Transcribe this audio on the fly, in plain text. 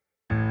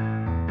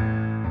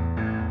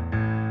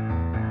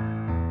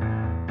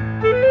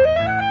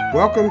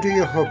Welcome to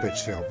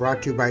Yehopetsville,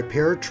 brought to you by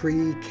Pear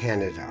Tree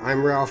Canada.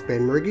 I'm Ralph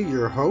Benmergui,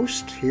 your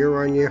host here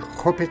on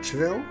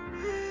Yehopetsville.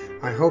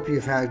 I hope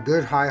you've had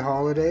good high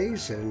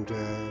holidays and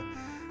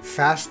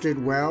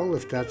fasted well,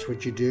 if that's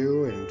what you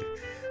do, and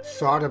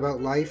thought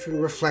about life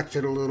and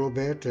reflected a little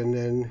bit. And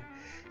then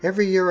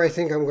every year I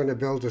think I'm going to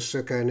build a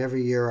sukkah, and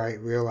every year I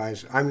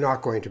realize I'm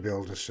not going to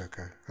build a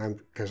sukkah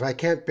because I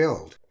can't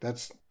build.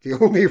 That's the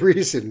only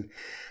reason.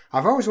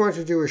 I've always wanted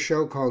to do a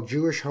show called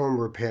Jewish Home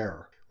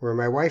Repair, where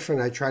my wife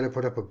and I try to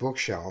put up a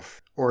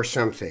bookshelf or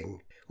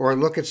something, or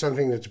look at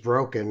something that's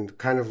broken,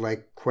 kind of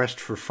like Quest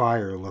for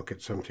Fire, look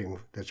at something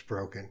that's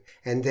broken,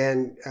 and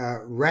then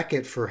wreck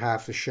it for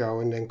half the show,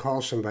 and then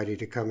call somebody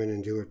to come in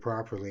and do it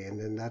properly. And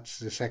then that's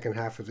the second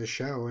half of the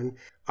show, and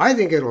I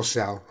think it'll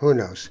sell. Who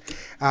knows?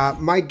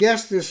 My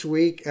guest this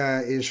week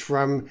is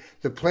from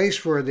the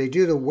place where they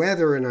do the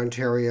weather in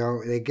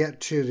Ontario. They get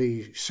to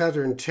the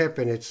southern tip,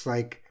 and it's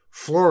like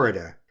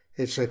Florida.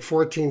 It's like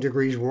 14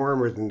 degrees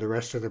warmer than the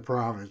rest of the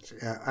province.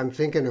 I'm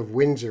thinking of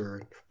Windsor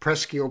and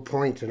Presqu'île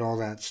Point and all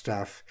that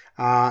stuff.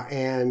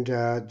 And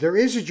there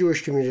is a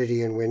Jewish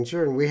community in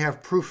Windsor, and we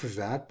have proof of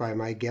that by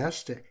my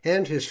guest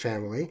and his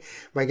family.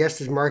 My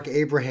guest is Mark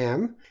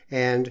Abraham,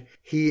 and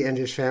he and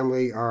his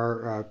family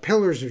are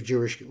pillars of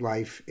Jewish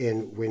life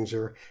in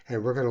Windsor,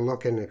 and we're going to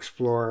look and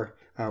explore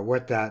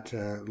what that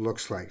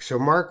looks like. So,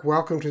 Mark,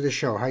 welcome to the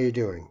show. How are you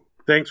doing?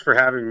 Thanks for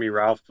having me,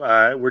 Ralph.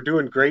 We're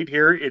doing great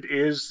here. It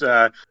is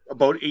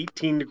about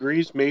 18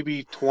 degrees,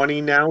 maybe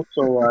 20 now,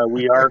 so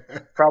we are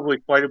probably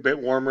quite a bit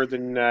warmer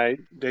than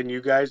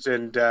you guys,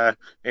 and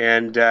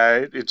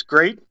it's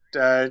great.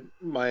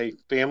 My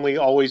family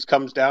always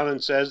comes down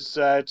and says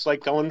it's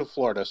like going to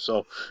Florida.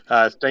 So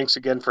thanks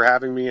again for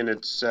having me, and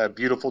it's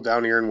beautiful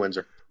down here in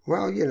Windsor.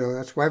 Well, you know,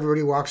 that's why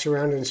everybody walks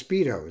around in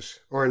Speedos,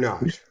 or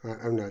not.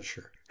 I'm not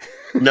sure.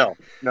 No.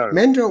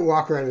 Men don't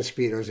walk around in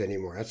Speedos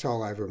anymore. That's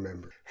all I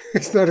remember.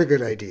 It's not a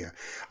good idea.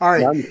 All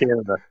right. Not in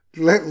Canada.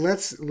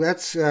 Let's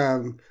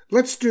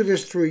do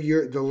this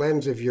through the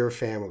lens of your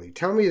family.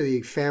 Tell me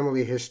the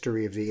family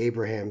history of the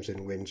Abrahams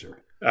in Windsor.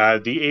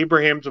 The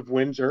Abrahams of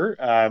Windsor.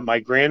 My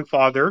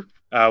grandfather,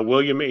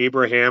 William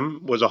Abraham,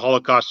 was a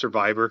Holocaust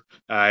survivor.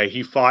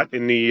 He fought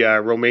in the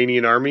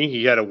Romanian army.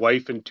 He had a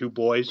wife and two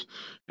boys,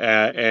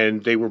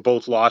 and they were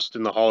both lost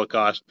in the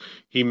Holocaust.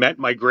 He met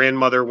my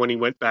grandmother when he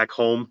went back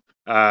home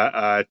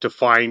to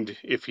find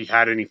if he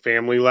had any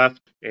family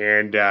left,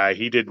 and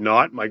he did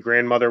not. My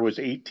grandmother was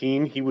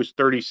 18. He was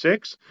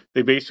 36.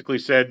 They basically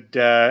said,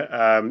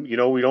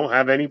 we don't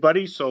have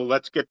anybody, so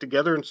let's get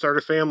together and start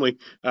a family.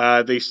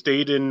 They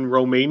stayed in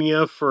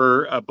Romania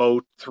for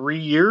about 3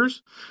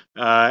 years,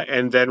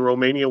 and then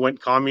Romania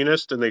went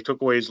communist and they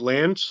took away his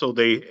land, so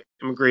they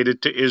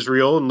immigrated to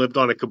Israel and lived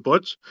on a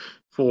kibbutz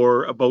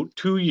for about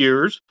 2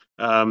 years.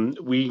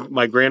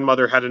 My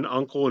grandmother had an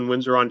uncle in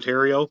Windsor,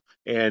 Ontario,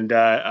 and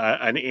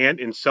an aunt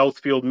in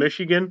Southfield,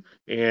 Michigan,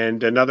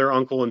 and another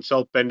uncle in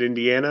South Bend,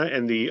 Indiana.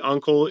 And the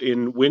uncle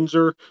in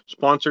Windsor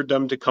sponsored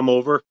them to come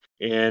over,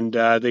 and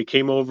they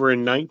came over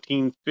in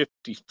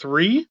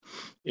 1953,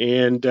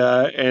 and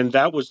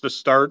that was the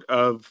start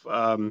of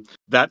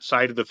that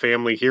side of the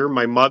family here.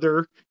 My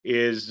mother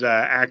is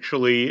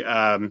actually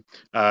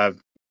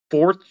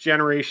fourth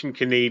generation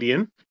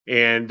Canadian.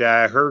 And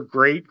her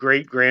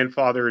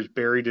great-great-grandfather is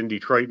buried in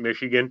Detroit,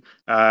 Michigan.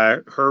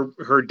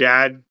 Her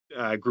dad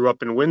grew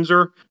up in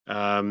Windsor,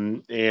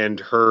 and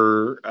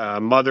her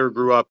mother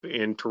grew up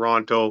in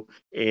Toronto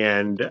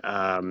and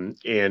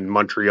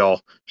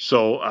Montreal.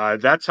 So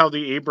that's how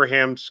the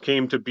Abrahams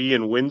came to be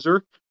in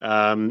Windsor. We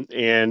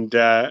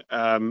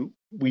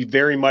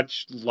very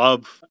much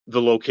love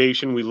the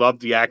location. We love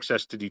the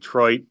access to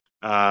Detroit.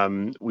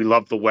 We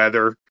love the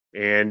weather,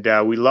 and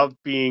we love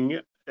being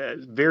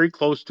very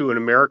close to an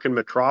American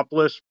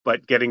metropolis,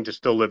 but getting to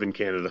still live in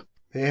Canada.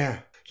 Yeah,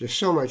 there's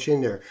so much in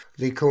there.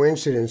 The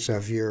coincidence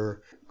of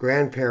your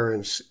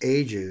grandparents'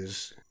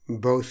 ages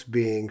both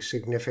being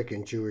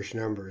significant Jewish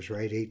numbers,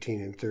 right?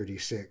 18 and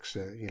 36,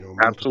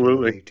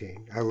 Absolutely.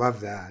 18. I love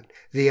that.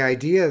 The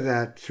idea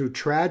that through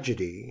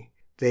tragedy,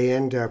 they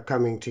end up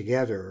coming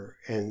together,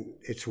 and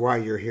it's why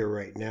you're here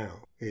right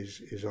now,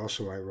 is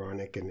also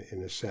ironic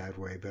in a sad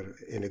way, but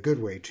in a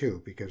good way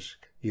too, because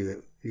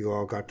you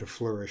all got to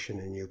flourish in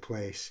a new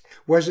place.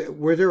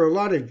 Were there a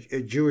lot of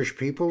Jewish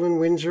people in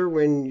Windsor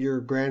when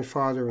your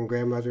grandfather and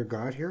grandmother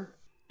got here?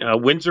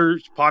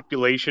 Windsor's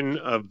population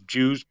of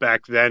Jews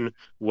back then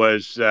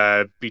was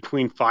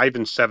between 5,000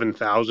 and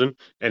 7,000,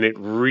 and it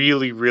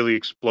really, really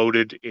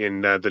exploded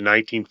in the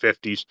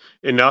 1950s,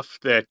 enough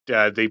that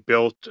they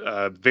built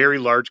a very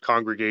large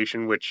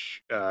congregation,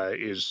 which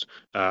is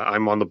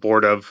I'm on the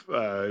board of,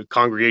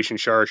 Congregation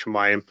Shara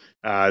Shemayim.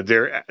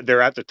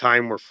 There at the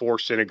time were 4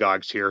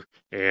 synagogues here,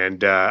 and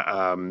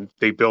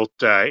they built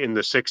in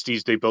the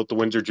 60s. They built the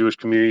Windsor Jewish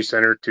Community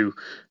Center to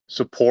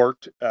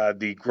support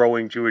the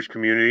growing Jewish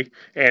community.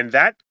 And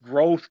that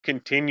growth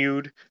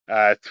continued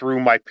through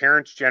my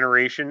parents'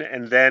 generation.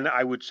 And then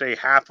I would say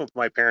half of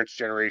my parents'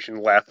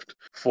 generation left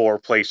for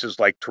places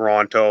like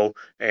Toronto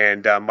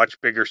and much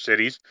bigger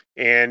cities.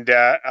 And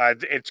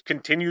it's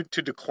continued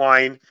to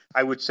decline.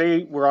 I would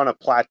say we're on a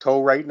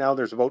plateau right now.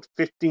 There's about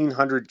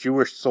 1,500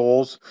 Jewish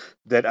souls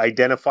that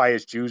identify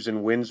as Jews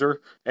in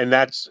Windsor. And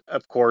that's,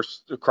 of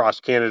course, across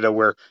Canada,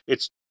 where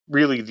it's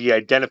really the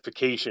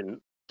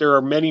identification. There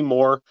are many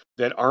more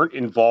that aren't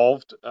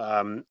involved.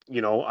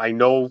 I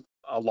know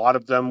a lot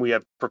of them. We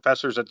have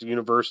professors at the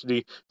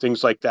university,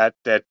 things like that,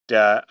 that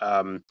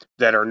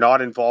are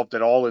not involved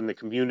at all in the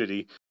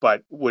community,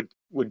 but would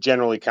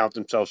generally count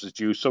themselves as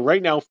Jews. So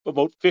right now,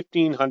 about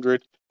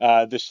 1,500.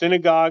 The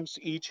synagogues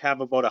each have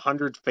about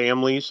 100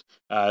 families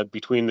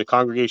between the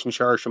Congregation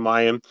Shar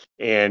Shemayim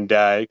and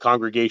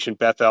Congregation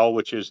Bethel,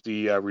 which is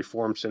the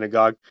Reform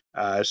Synagogue.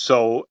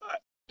 So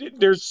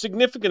there's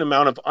significant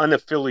amount of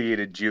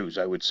unaffiliated Jews,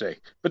 I would say,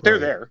 but they're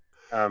Right.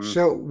 there.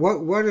 So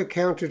what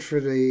accounted for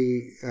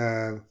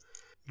the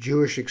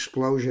Jewish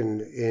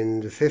explosion in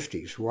the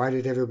 50s? Why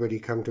did everybody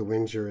come to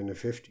Windsor in the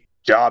 50s?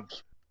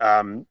 Jobs.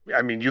 I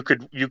mean, you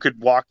could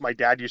walk. My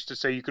dad used to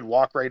say you could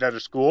walk right out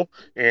of school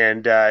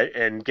and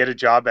get a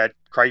job at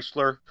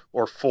Chrysler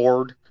or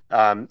Ford,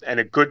 and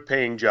a good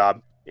paying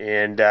job.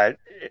 And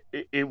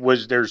it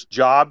was there's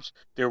jobs,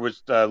 there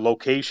was the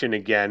location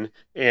again,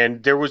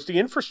 and there was the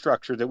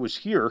infrastructure that was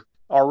here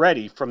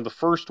already from the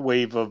first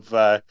wave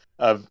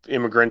of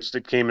immigrants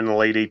that came in the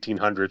late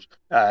 1800s.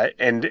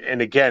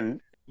 And again,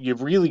 you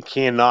really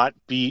cannot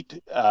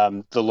beat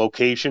the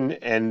location,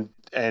 and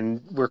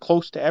we're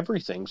close to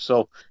everything.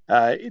 So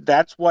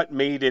that's what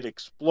made it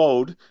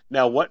explode.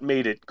 Now, what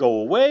made it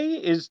go away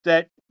is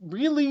that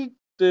really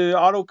the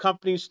auto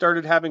companies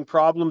started having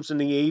problems in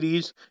the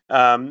 80s.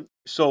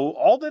 So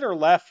all that are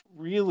left,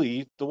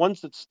 really, the ones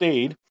that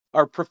stayed,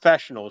 are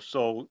professionals.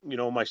 So,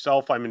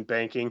 myself, I'm in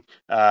banking.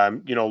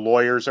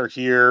 Lawyers are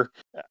here,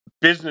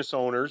 business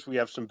owners. We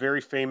have some very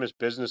famous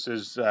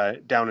businesses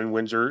down in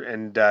Windsor,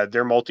 and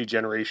they're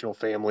multi-generational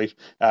families.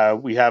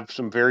 We have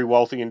some very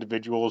wealthy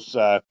individuals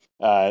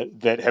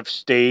that have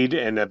stayed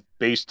and have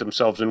based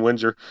themselves in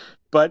Windsor.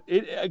 But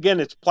again,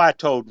 it's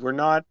plateaued. We're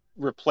not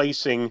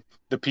replacing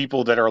the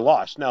people that are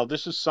lost. Now,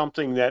 this is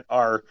something that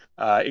our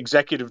our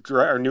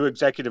new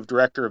executive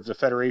director of the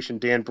Federation,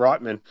 Dan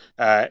Brotman,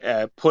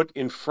 put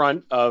in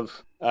front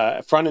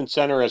and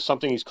center as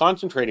something he's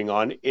concentrating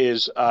on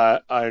is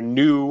a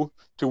new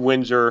to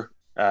Windsor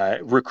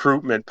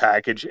recruitment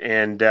package,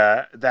 and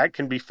that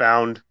can be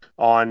found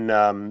on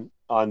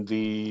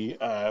the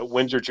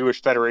Windsor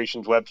Jewish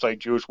Federation's website,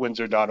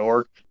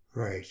 jewishwindsor.org.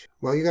 Right.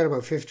 Well, you got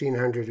about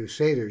 1,500 who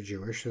say they're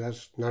Jewish, so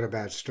that's not a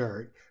bad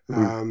start.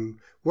 Mm-hmm.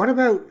 What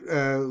about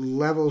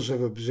levels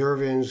of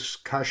observance,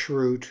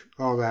 kashrut,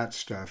 all that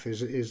stuff?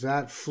 Is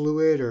that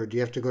fluid, or do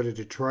you have to go to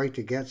Detroit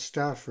to get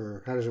stuff,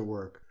 or how does it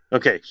work?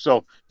 Okay,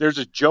 so there's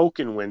a joke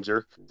in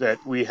Windsor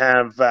that we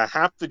have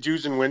half the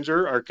Jews in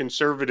Windsor are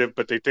conservative,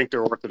 but they think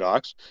they're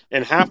Orthodox,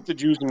 and half the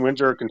Jews in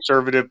Windsor are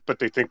conservative, but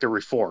they think they're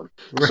Reform.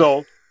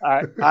 So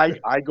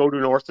I go to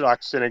an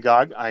Orthodox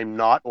synagogue. I'm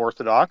not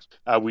Orthodox.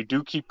 We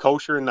do keep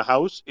kosher in the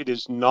house. It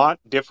is not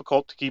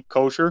difficult to keep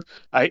kosher.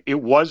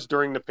 It was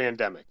during the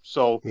pandemic,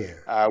 so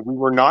Yeah. we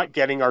were not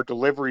getting our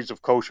deliveries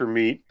of kosher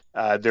meat.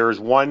 There is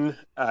one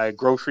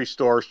grocery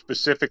store,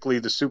 specifically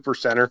the Super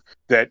Center,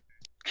 that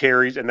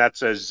carries, and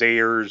that's a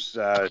Zayre's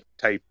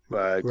type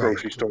Right.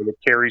 grocery store that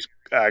carries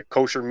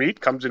kosher meat,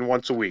 comes in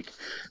once a week.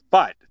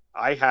 But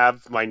I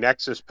have my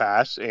Nexus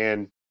Pass,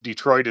 and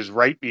Detroit is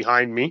right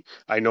behind me.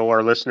 I know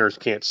our listeners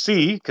can't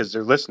see because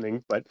they're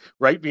listening, but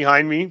right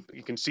behind me,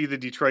 you can see the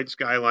Detroit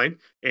skyline.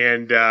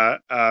 And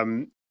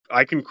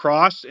I can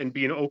cross and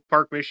be in Oak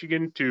Park,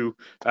 Michigan to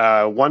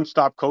One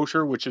Stop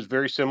Kosher, which is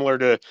very similar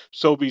to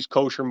Sobeys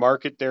Kosher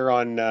Market there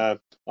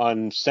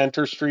on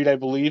Center Street, I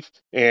believe.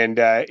 And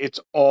it's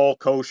all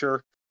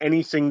kosher.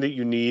 Anything that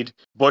you need,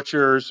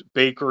 butchers,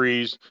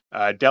 bakeries,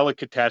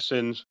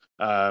 delicatessens,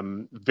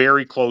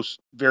 very close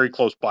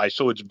by.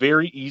 So it's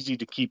very easy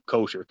to keep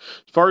kosher.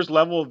 As far as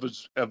level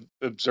of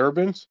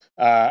observance,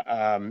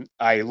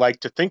 I like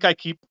to think I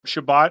keep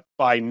Shabbat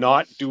by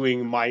not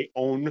doing my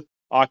own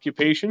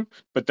occupation,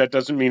 but that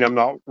doesn't mean I'm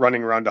not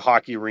running around to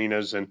hockey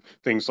arenas and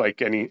things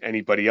like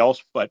anybody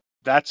else. But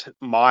that's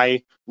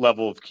my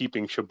level of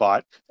keeping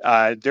Shabbat.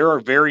 There are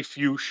very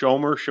few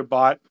Shomer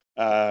Shabbat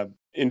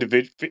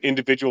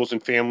individuals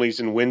and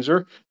families in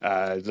Windsor.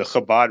 The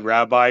Chabad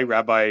Rabbi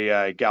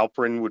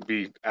Galperin, would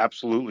be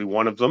absolutely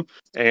one of them.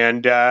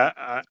 And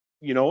I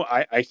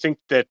think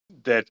that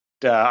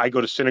I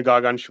go to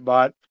synagogue on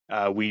Shabbat.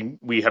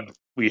 We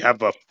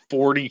have a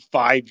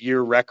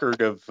 45-year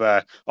record of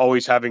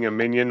always having a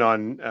minyan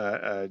on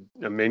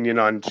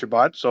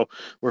Shabbat, so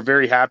we're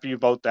very happy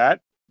about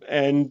that.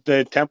 And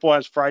the temple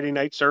has Friday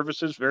night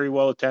services, very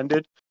well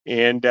attended.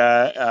 And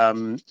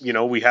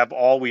we had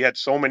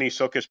so many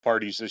Sukkot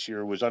parties this year.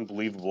 It was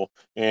unbelievable.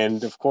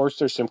 And of course,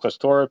 there's Simchas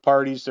Torah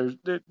parties.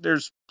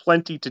 There's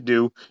plenty to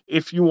do.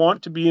 If you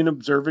want to be an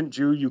observant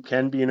Jew, you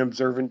can be an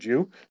observant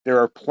Jew. There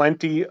are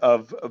plenty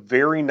of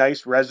very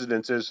nice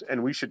residences,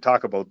 and we should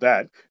talk about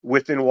that,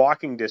 within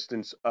walking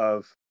distance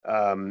of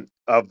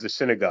the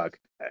synagogue.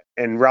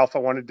 And Ralph, I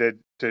wanted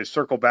to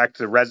circle back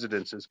to the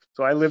residences.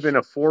 So I live in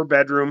a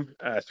 4-bedroom,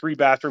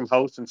 3-bathroom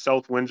house in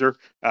South Windsor,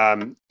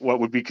 what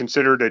would be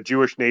considered a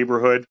Jewish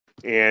neighborhood.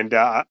 And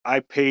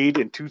I paid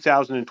in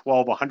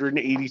 2012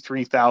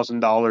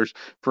 $183,000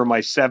 for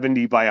my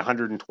 70 by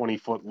 120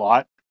 foot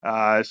lot.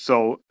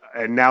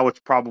 And now it's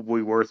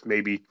probably worth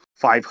maybe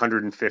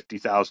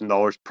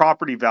 $550,000.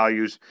 Property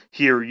values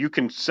here, you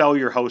can sell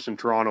your house in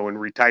Toronto and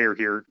retire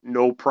here,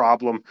 no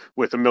problem,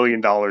 with $1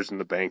 million in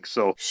the bank.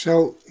 So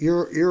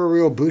you're a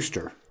real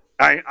booster.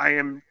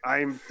 I'm.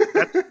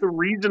 That's the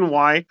reason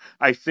why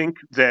I think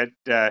that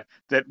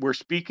we're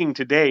speaking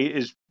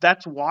today.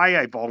 That's why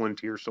I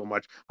volunteer so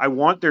much. I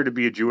want there to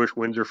be a Jewish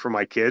Windsor for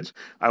my kids.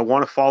 I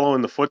want to follow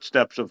in the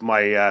footsteps of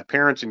my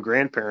parents and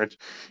grandparents.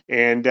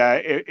 And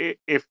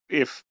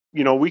if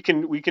we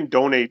can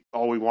donate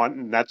all we want,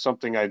 and that's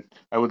something I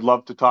would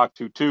love to talk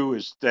to too.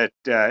 Is that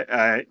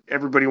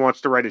everybody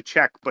wants to write a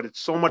check, but it's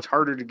so much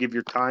harder to give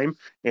your time,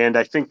 and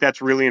I think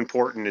that's really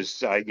important.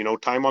 Is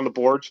time on the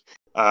boards.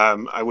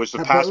 I was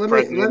the past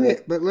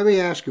president. Let me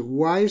ask you,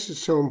 why is it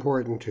so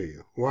important to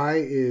you? Why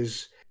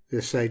is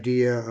this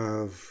idea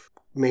of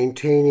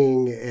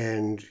maintaining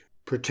and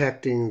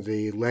protecting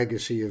the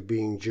legacy of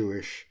being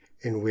Jewish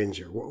in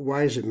Windsor?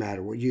 Why does it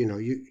matter?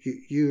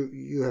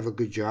 You have a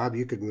good job.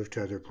 You could move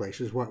to other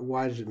places.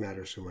 Why does it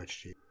matter so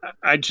much to you?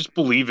 I just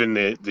believe in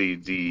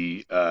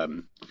the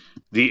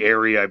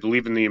area. I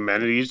believe in the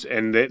amenities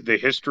and the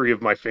history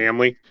of my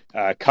family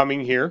coming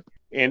here.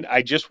 And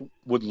I just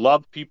would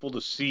love people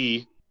to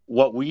see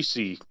what we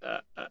see.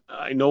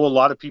 I know a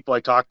lot of people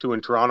I talk to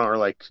in Toronto are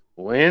like,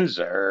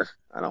 Windsor?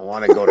 I don't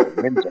want to go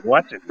to Windsor.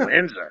 What's in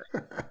Windsor?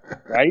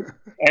 Right?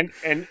 And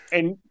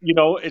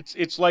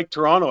it's like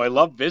Toronto. I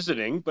love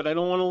visiting, but I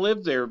don't want to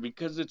live there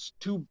because it's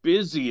too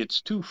busy.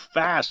 It's too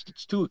fast.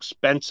 It's too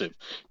expensive.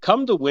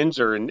 Come to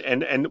Windsor,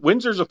 and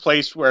Windsor's a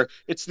place where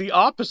it's the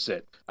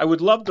opposite. I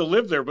would love to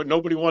live there, but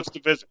nobody wants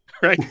to visit,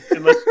 right?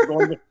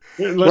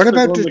 What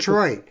about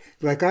Detroit?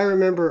 Like, I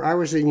remember I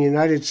was in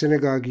United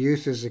Synagogue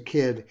Youth as a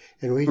kid,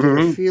 and we did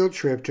a field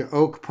trip to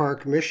Oak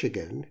Park,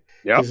 Michigan,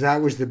 because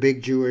that was the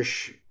big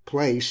Jewish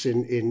place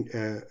in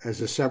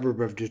as a suburb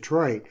of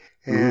Detroit.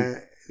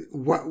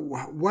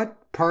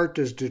 What part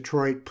does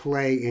Detroit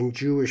play in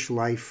Jewish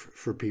life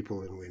for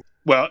people in Windsor?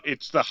 Well,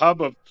 it's the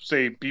hub of,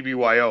 say,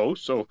 BBYO,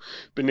 so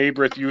B'nai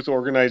B'rith Youth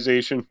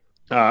Organization.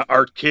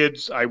 Our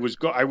kids, I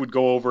would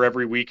go over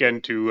every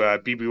weekend to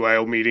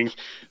BBYO meetings.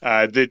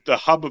 The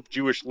hub of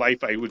Jewish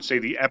life, I would say,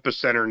 the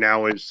epicenter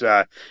now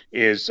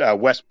is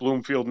West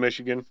Bloomfield,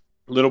 Michigan.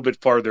 A little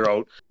bit farther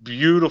out.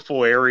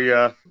 Beautiful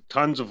area,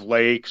 tons of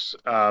lakes,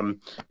 and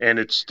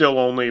it's still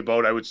only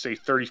about, I would say,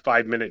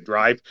 35-minute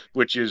drive,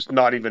 which is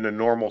not even a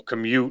normal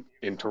commute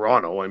in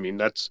Toronto. I mean,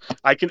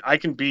 I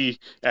can be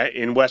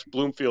in West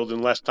Bloomfield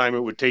in less time it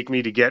would take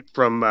me to get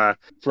from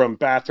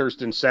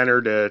Bathurst and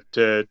Centre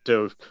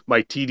to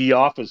my TD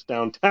office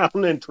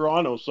downtown in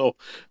Toronto. So,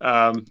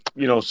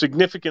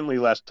 significantly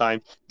less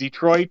time.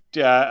 Detroit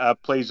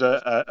plays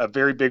a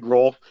very big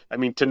role. I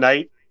mean,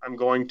 tonight I'm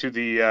going to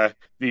the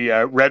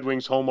Red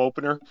Wings home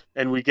opener,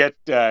 and we get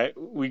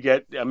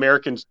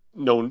Americans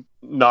know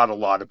not a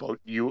lot about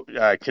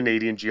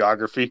Canadian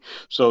geography.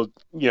 So,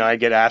 I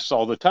get asked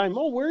all the time,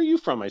 "Oh, where are you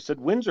from?" I said,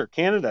 "Windsor,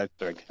 Canada."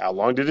 They're like, "How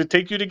long did it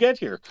take you to get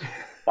here?"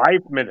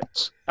 5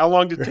 minutes. How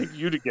long did it take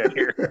you to get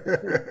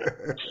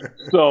here?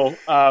 So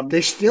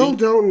they still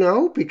don't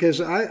know,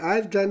 because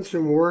I've done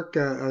some work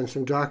on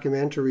some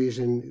documentaries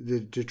in the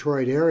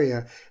Detroit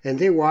area, and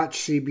they watch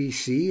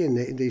CBC,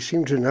 and they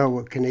seem to know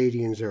what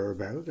Canadians are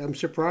about. I'm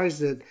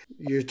surprised that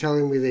you're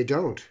telling me they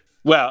don't.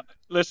 Well,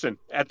 listen,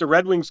 at the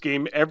Red Wings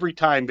game, every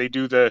time they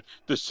do the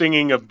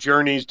singing of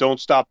Journey's Don't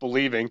Stop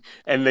Believing,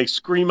 and they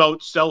scream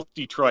out South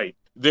Detroit.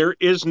 There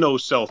is no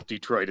South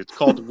Detroit. It's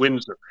called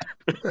Windsor.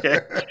 Okay.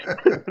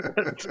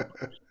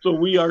 So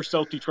we are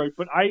South Detroit.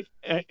 But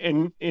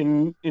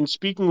in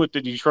speaking with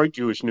the Detroit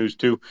Jewish News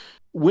too,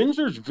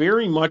 Windsor's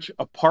very much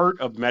a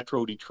part of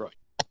Metro Detroit.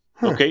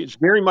 Okay. It's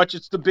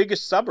the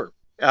biggest suburb.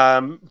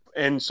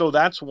 And so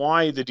that's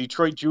why the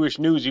Detroit Jewish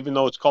News, even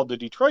though it's called the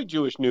Detroit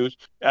Jewish News,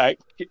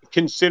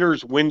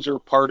 considers Windsor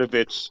part of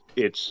its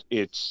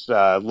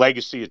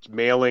legacy, its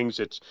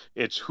mailings,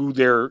 it's who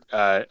they're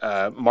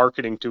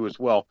marketing to as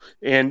well.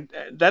 And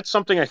that's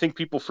something I think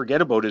people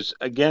forget about is,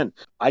 again,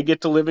 I get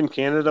to live in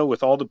Canada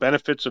with all the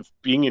benefits of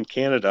being in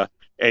Canada.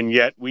 And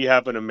yet we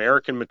have an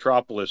American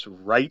metropolis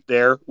right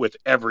there with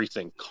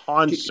everything,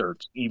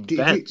 concerts,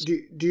 events.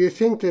 Do you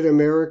think that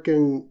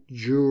American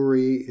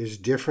Jewry is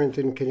different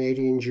than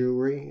Canadian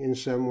Jewry in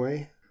some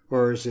way?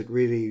 Or is it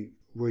really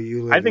where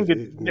you I live think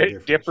it's isn't a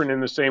difference. different in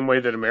the same way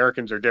that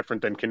Americans are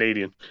different than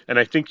Canadian, and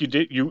I think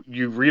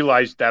you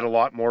realized that a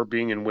lot more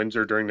being in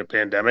Windsor during the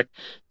pandemic.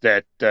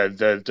 That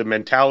the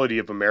mentality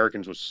of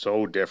Americans was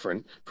so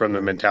different from the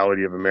Right.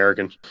 mentality of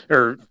Americans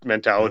or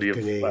mentality Of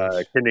of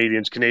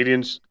Canadians.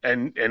 Canadians.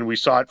 And we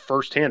saw it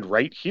firsthand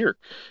right here.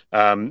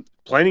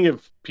 Plenty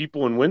of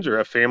people in Windsor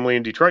have family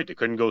in Detroit. They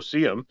couldn't go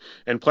see them,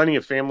 and plenty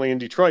of family in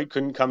Detroit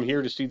couldn't come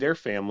here to see their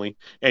family.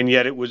 And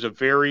yet, it was a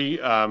very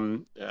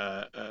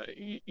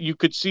you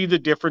could see the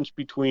difference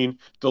between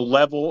the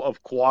level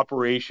of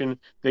cooperation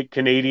that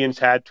Canadians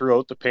had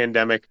throughout the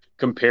pandemic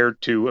compared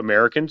to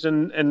Americans,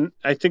 and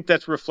I think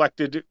that's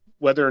reflected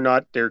whether or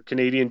not they're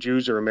Canadian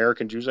Jews or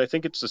American Jews. I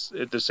think it's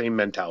the same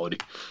mentality.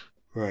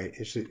 Right.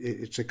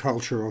 It's a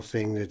cultural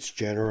thing that's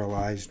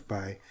generalized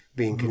by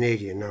being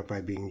Canadian, not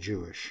by being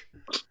Jewish.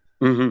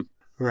 Mm-hmm.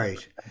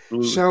 Right.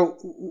 Absolutely. So,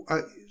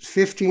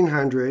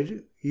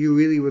 1500, you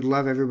really would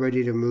love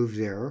everybody to move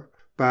there.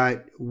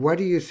 But what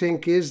do you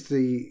think is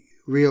the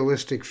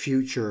realistic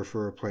future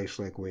for a place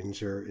like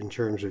Windsor in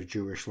terms of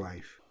Jewish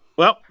life?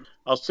 Well,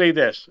 I'll say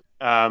this.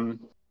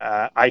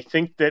 I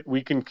think that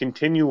we can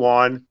continue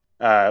on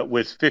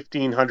with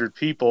 1,500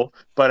 people,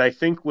 but I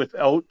think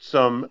without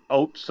some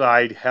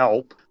outside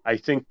help, I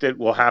think that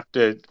we'll have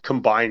to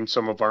combine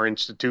some of our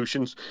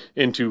institutions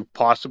into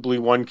possibly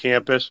one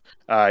campus.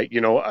 I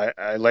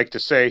like to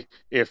say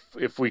if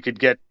we could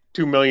get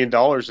 $2 million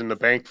in the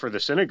bank for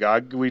the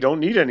synagogue, we don't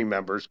need any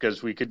members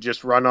because we could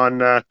just run on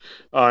the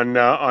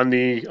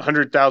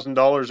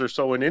 $100,000 or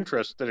so in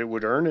interest that it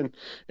would earn,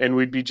 and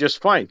we'd be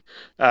just fine.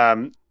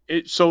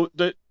 So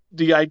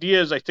the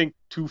idea is, I think,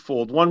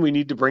 twofold. One, we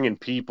need to bring in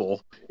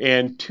people,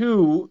 and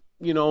two,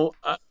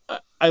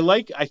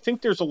 I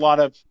think there's a lot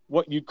of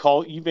what you'd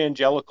call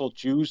evangelical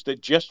Jews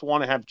that just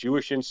want to have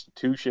Jewish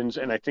institutions,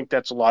 and I think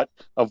that's a lot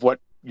of what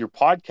your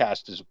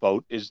podcast is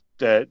about, is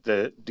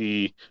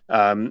the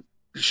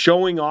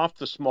showing off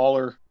the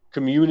smaller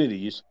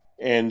communities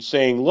and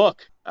saying,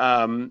 look,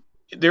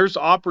 there's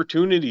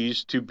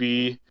opportunities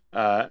to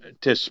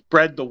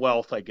spread the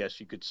wealth, I guess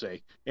you could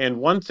say. And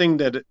one thing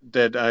that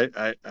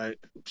I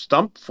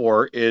stump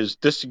for is,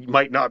 this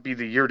might not be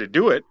the year to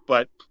do it,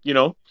 but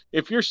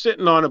if you're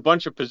sitting on a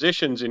bunch of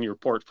positions in your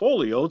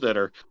portfolio that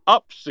are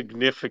up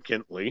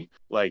significantly,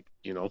 like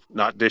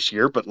not this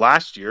year but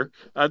last year,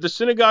 the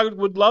synagogue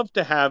would love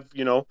to have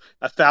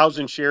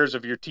 1,000 shares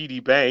of your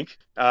TD Bank,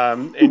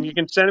 and you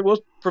can send it. We'll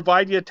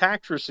provide you a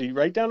tax receipt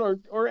right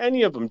down, or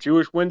any of them,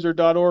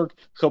 JewishWindsor.org,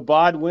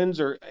 Chabad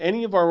Windsor,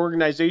 any of our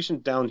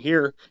organizations down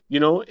here.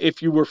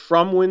 If you were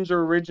from Windsor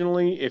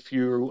originally, if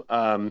you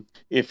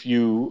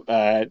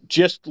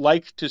just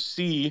like to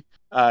see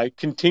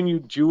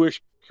continued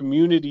Jewish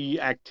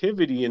community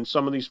activity in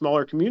some of these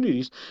smaller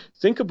communities,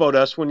 think about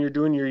us when you're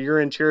doing your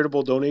year-end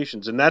charitable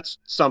donations, and that's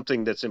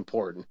something that's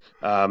important.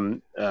 So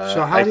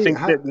I think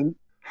that. Go ahead.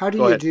 how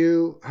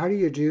do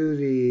you do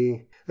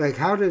the, like,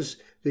 how does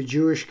the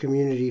Jewish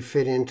community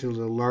fit into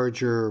the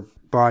larger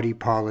body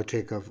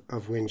politic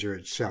of Windsor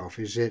itself?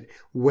 Is it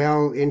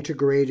well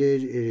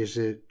integrated? Is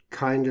it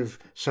kind of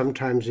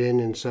sometimes in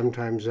and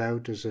sometimes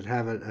out? Does it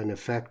have an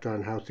effect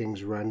on how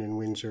things run in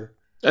Windsor?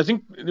 I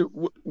think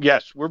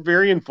yes, we're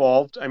very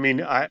involved. I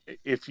mean,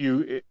 if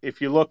you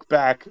look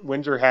back,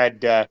 Windsor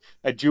had a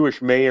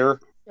Jewish mayor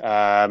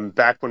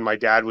back when my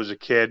dad was a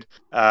kid.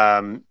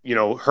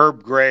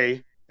 Herb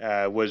Gray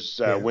was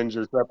Yeah.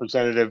 Windsor's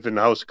representative in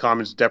the House of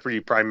Commons, deputy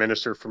prime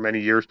minister for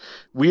many years.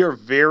 We are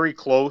very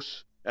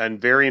close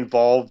and very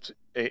involved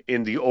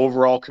in the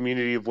overall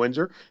community of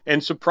Windsor,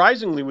 and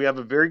surprisingly, we have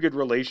a very good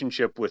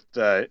relationship with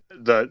the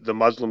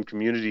Muslim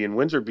community in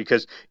Windsor,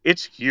 because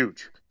it's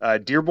huge.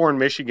 Dearborn,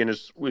 Michigan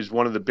is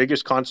one of the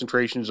biggest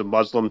concentrations of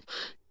Muslims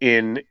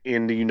in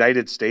the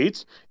United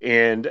States,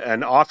 and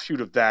an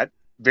offshoot of that,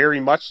 very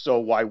much so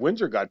why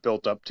Windsor got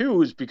built up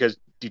too, is because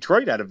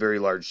Detroit had a very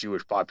large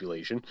Jewish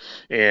population,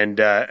 and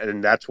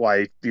that's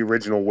why the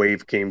original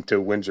wave came to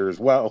Windsor as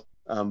well.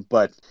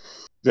 But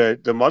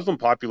the Muslim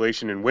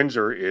population in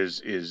Windsor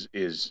is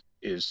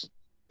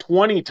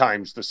 20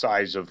 times the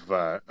size of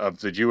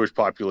the Jewish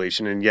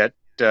population, and yet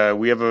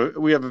we have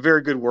a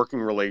very good working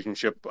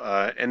relationship,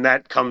 and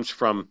that comes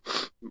from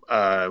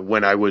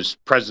when I was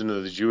president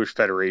of the Jewish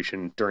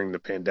Federation during the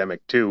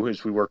pandemic too,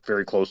 as we worked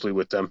very closely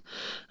with them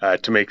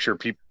to make sure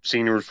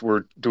seniors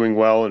were doing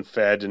well and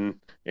fed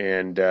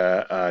and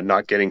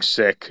not getting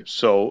sick.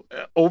 So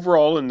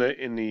overall in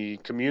the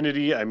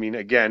community, I mean,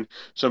 again,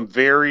 some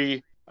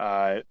very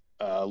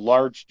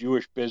large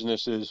Jewish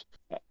businesses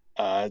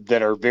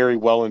that are very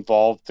well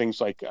involved.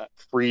 Things like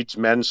Freed's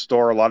Men's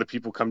Store. A lot of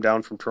people come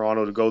down from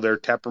Toronto to go there.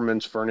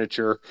 Tepperman's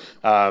Furniture.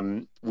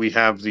 We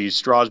have the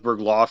Strasbourg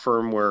Law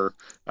Firm, where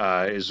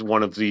is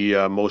one of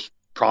the most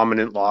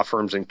prominent law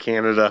firms in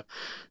Canada.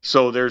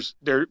 So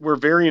we're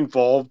very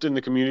involved in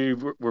the community.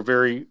 We're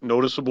very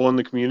noticeable in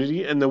the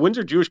community, and the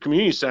Windsor Jewish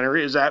Community Center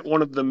is at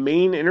one of the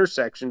main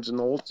intersections in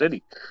the whole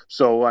city.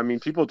 So I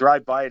mean, people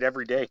drive by it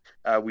every day.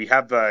 We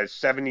have a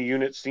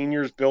 70-unit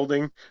seniors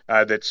building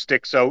that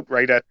sticks out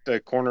right at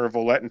the corner of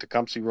Olette and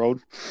Tecumseh Road.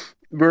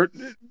 we're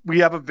we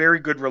have a very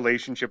good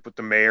relationship with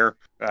the mayor,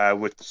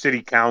 with the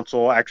city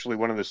council. Actually,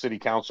 one of the city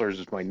councilors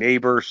is my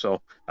neighbor.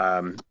 So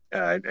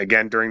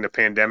again, during the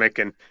pandemic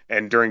and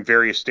during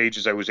various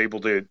stages, I was able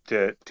to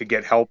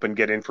get help and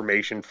get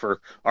information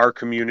for our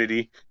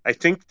community. I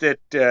think that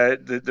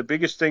the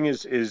biggest thing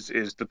is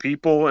the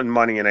people and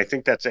money, and I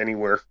think that's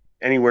anywhere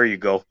you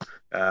go.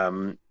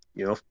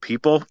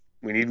 People.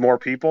 We need more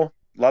people.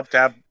 Love to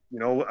have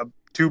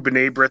two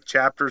B'nai B'rith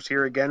chapters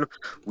here again.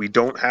 We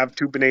don't have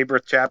two B'nai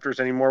B'rith chapters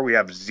anymore. We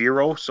have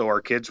zero. So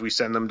our kids, we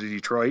send them to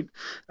Detroit.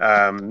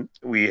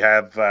 We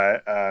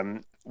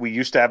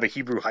used to have a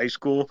Hebrew high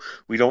school.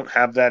 We don't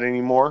have that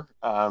anymore.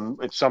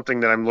 It's something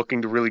that I'm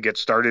looking to really get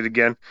started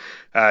again.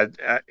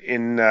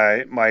 In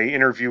my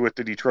interview with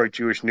the Detroit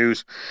Jewish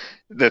News,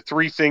 the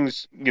three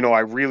things I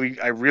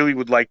really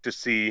would like to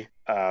see.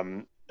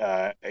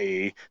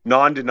 A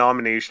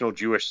non-denominational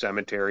Jewish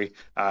cemetery.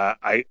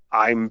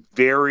 I'm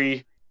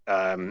very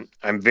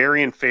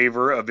in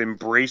favor of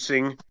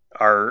embracing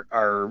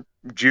our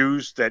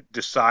Jews that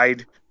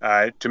decide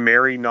to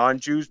marry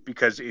non-Jews,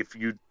 because if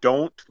you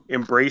don't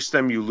embrace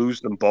them, you lose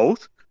them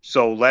both.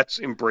 So let's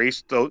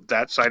embrace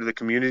that side of the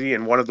community.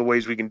 And one of the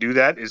ways we can do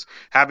that is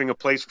having a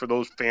place for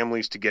those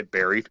families to get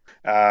buried.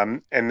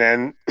 And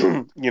then,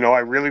 I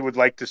really would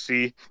like to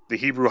see the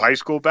Hebrew high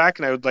school back,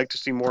 and I would like to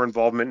see more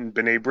involvement in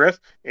B'nai B'rith.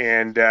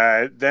 And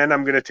then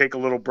I'm going to take a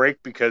little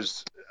break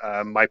because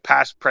my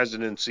past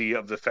presidency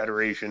of the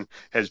Federation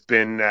has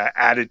been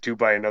added to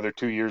by another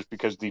 2 years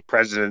because the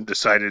president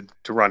decided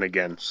to run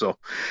again. So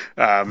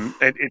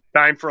it's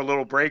time for a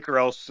little break, or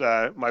else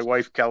my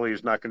wife, Kelly,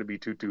 is not going to be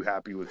too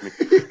happy with me.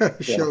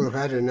 She'll have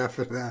had enough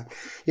of that.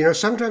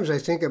 Sometimes I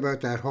think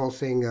about that whole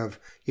thing of,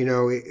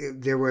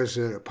 there was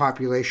a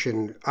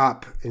population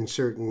up in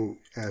certain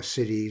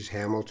cities,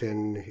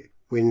 Hamilton,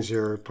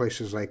 Windsor,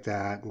 places like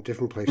that, and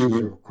different places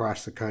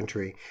across the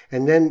country.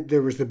 And then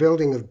there was the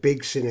building of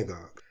big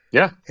synagogues.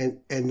 Yeah. And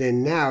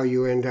then now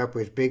you end up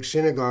with big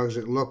synagogues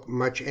that look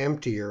much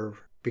emptier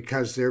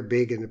because they're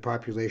big and the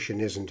population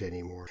isn't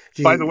anymore.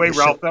 By the way,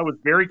 Ralph, that was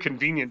very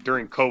convenient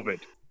during COVID.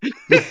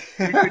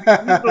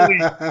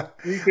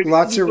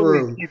 Lots of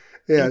room.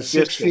 Yeah,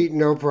 6 feet,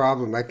 no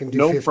problem. I can do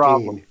 15.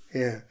 Problem.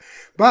 Yeah.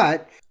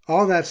 But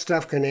all that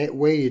stuff can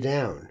weigh you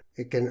down.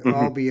 It can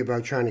all be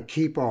about trying to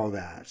keep all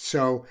that.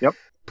 So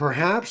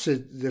perhaps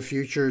the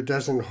future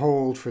doesn't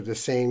hold for the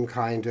same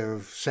kind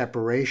of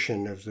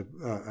separation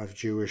of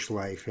Jewish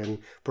life, and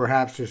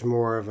perhaps there's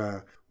more of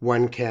a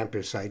one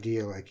campus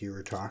idea like you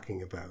were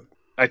talking about.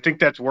 I think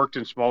that's worked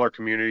in smaller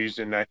communities,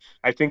 and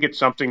I think it's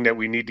something that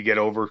we need to get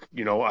over.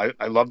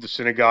 I love the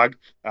synagogue.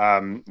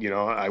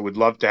 I would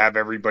love to have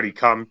everybody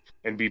come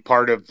and be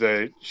part of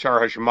the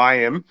Shar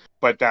HaShemayim,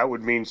 but that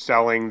would mean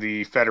selling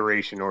the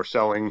Federation or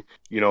selling,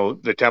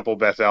 the Temple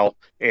Bethel.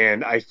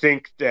 And I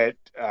think that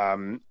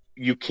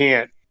you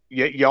can't.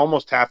 You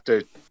almost have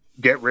to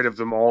get rid of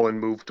them all and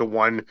move to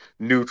one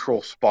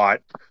neutral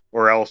spot,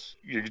 or else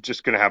you're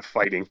just going to have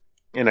fighting.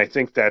 And I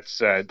think that's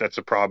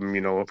a problem.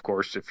 Of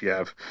course, if you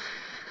have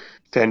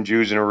 10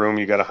 Jews in a room,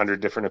 you got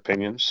 100 different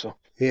opinions. So.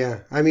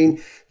 Yeah. I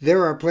mean,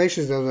 there are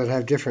places, though, that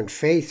have different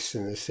faiths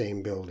in the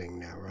same building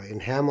now, right?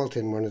 In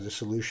Hamilton, one of the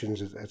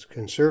solutions at the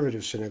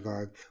conservative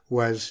synagogue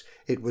was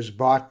it was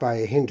bought by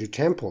a Hindu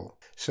temple.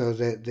 So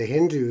that the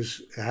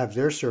Hindus have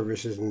their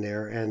services in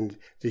there, and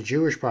the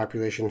Jewish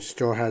population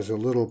still has a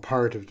little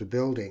part of the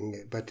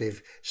building, but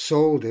they've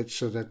sold it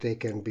so that they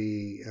can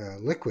be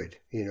liquid,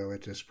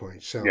 at this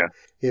point. So,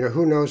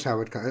 who knows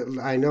how it...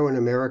 I know in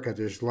America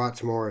there's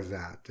lots more of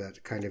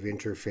that kind of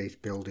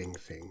interfaith building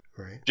thing,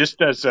 right?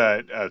 Just as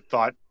a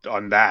thought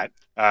on that,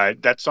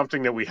 that's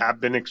something that we have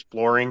been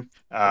exploring.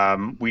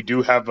 We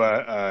do have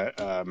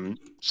a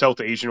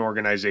South Asian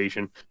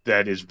organization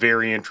that is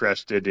very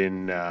interested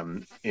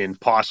in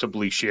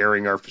possibly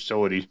sharing our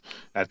facility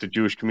at the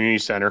Jewish Community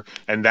Center,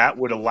 and that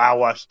would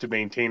allow us to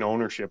maintain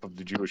ownership of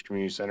the Jewish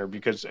Community Center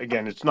because,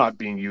 again, it's not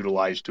being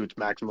utilized to its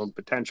maximum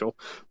potential.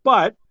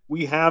 But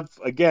we have,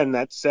 again,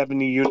 that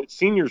 70-unit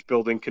seniors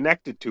building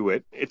connected to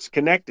it. It's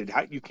connected.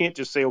 You can't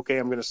just say, okay,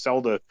 I'm going to sell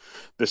the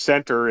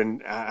center,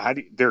 and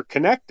they're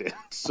connected.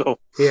 So,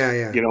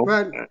 yeah.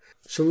 But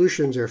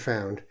solutions are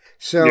found.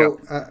 So,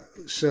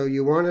 so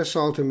you want us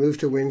all to move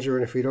to Windsor,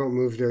 and if we don't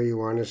move there, you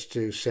want us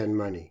to send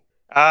money.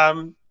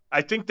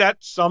 I think that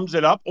sums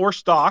it up. Or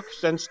stock,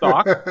 send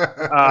stock.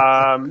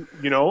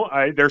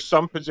 There's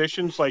some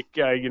positions like,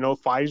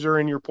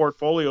 Pfizer in your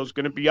portfolio is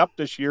going to be up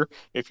this year.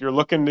 If you're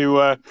looking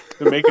to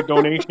make a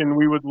donation,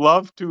 we would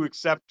love to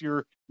accept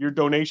your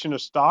donation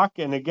of stock.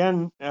 And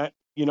again,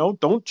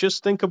 don't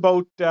just think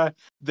about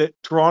the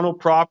Toronto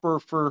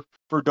proper for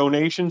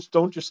donations.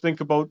 Don't just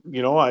think about,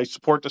 I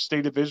support the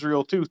state of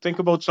Israel too. Think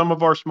about some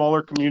of our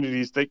smaller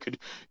communities that could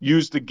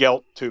use the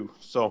gelt too.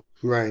 So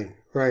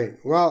Right.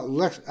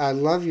 Well, I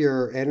love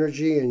your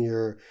energy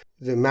and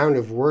the amount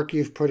of work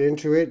you've put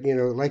into it.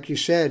 Like you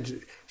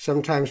said,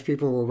 sometimes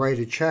people will write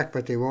a check,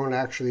 but they won't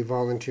actually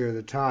volunteer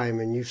the time.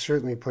 And you've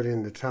certainly put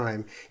in the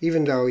time,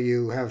 even though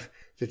you have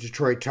the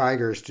Detroit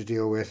Tigers to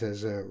deal with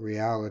as a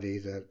reality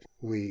that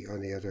we,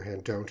 on the other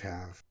hand, don't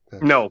have.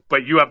 No,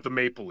 but you have the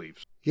Maple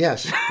Leafs.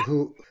 Yes,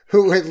 who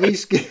at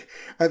least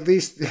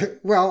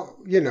well,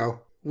 you know,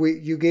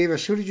 you gave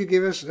us, who did you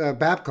give us?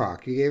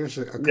 Babcock. You gave us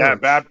a coach. Yeah,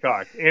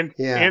 Babcock and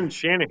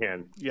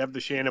Shanahan. You have the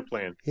Shanahan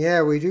plan.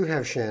 Yeah, we do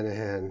have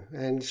Shanahan,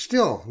 and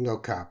still no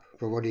cup.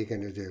 But what are you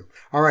going to do?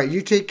 All right,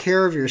 you take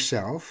care of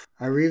yourself.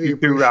 I really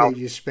appreciate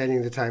you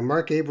spending the time.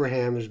 Mark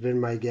Abraham has been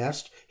my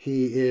guest.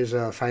 He is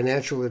a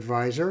financial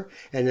advisor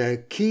and a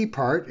key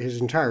part, his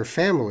entire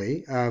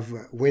family, of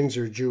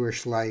Windsor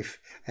Jewish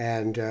life.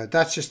 And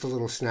that's just a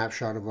little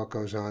snapshot of what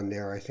goes on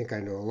there. I think I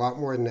know a lot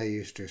more than I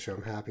used to, so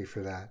I'm happy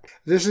for that.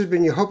 This has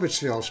been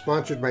Yehopitzville,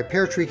 sponsored by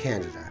Pear Tree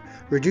Canada,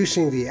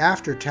 reducing the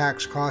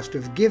after-tax cost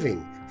of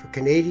giving for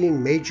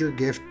Canadian major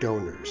gift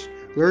donors.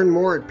 Learn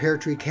more at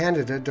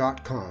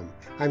peartreecanada.com.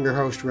 I'm your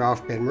host,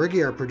 Ralph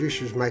Benmergui. Our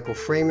producer is Michael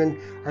Freeman.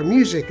 Our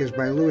music is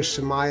by Louis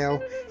Samayo.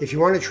 If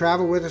you want to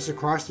travel with us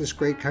across this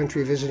great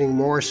country, visiting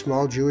more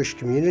small Jewish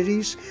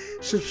communities,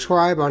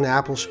 subscribe on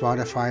Apple,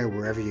 Spotify, or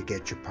wherever you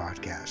get your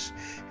podcasts.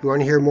 If you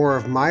want to hear more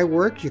of my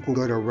work, you can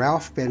go to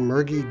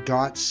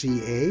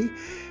ralphbenmergui.ca.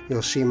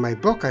 You'll see my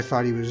book, I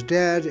Thought He Was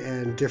Dead,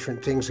 and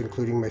different things,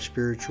 including my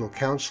spiritual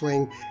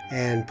counseling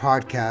and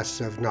podcasts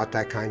of Not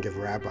That Kind of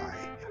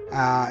Rabbi.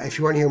 If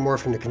you want to hear more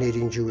from the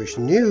Canadian Jewish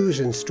News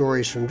and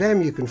stories from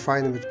them, you can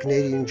find them at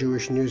Canadian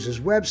Jewish News'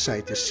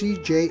 website, the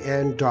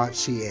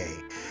cjn.ca.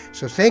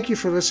 So thank you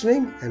for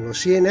listening, and we'll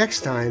see you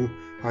next time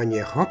on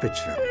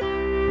Yehopitzville.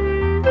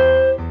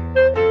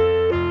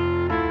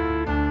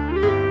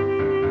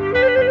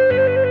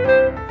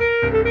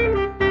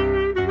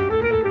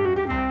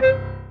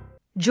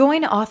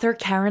 Join author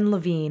Karen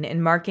Levine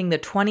in marking the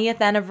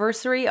 20th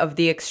anniversary of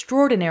the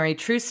extraordinary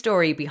true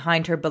story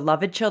behind her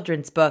beloved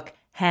children's book,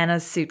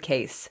 Hannah's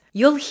Suitcase.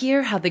 You'll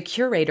hear how the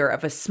curator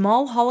of a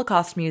small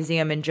Holocaust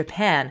museum in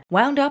Japan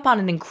wound up on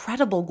an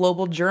incredible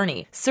global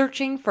journey,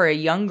 searching for a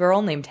young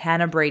girl named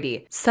Hannah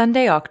Brady.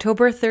 Sunday,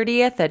 October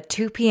 30th at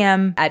 2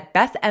 p.m. at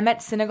Beth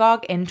Emmet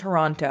Synagogue in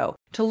Toronto.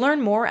 To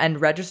learn more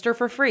and register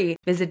for free,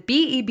 visit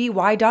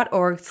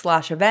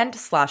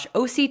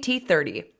beby.org/event/OCT30.